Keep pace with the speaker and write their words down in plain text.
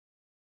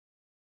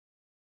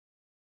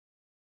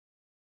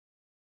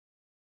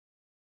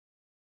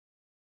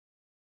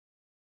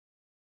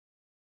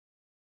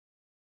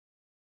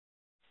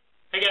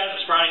Hey guys,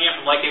 it's Brian again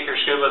from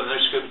LakeHickoryScuba, the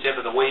new scuba tip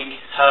of the week.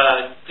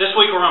 This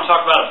week we're going to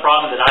talk about a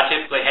problem that I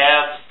typically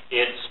have.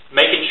 It's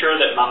making sure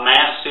that my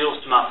mask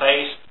seals to my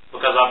face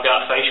because I've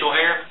got facial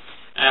hair.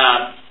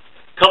 A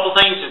couple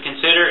things to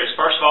consider is,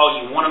 first of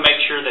all, you want to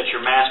make sure that your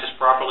mask is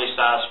properly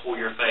sized for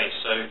your face.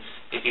 So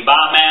if you buy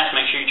a mask,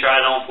 make sure you try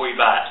it on before you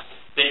buy it.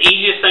 The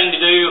easiest thing to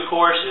do, of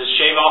course, is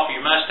shave off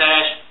your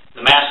mustache.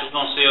 The mask is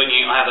going to seal and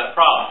you ain't going to have that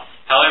problem.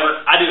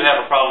 However, I do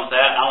have a problem with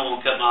that. I don't want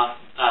to cut my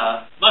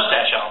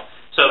mustache off.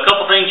 So a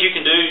couple things you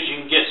can do is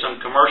you can get some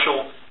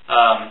commercial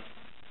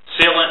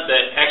sealant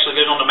that actually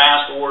goes on the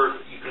mask,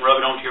 or you can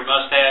rub it onto your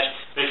mustache.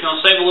 But if you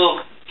want to save a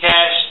little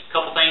cash, a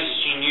couple things that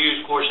you can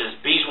use, of course, is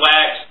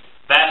beeswax,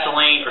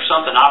 Vaseline, or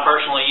something I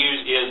personally use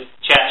is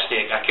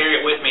chapstick. I carry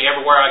it with me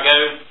everywhere I go.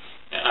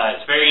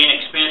 It's very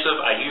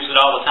inexpensive. I use it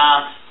all the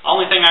time.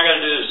 Only thing I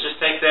got to do is just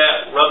take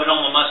that, rub it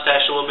on the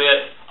mustache a little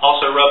bit,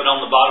 also rub it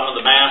on the bottom of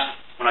the mask.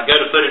 When I go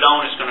to put it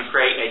on, it's going to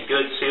create a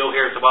good seal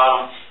here at the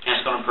bottom, and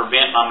it's going to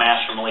prevent my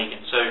mask from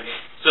leaking. So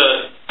it's a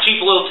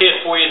cheap little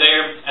tip for you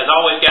there. As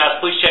always,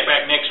 guys, please check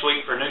back next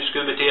week for a new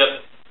scuba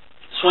tip.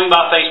 Swing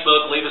by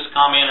Facebook, leave us a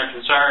comment or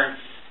concern.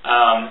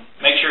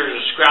 Make sure to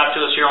subscribe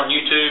to us here on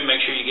YouTube.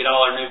 Make sure you get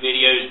all our new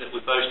videos that we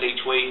post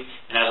each week.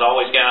 And as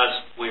always,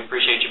 guys, we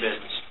appreciate your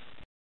business.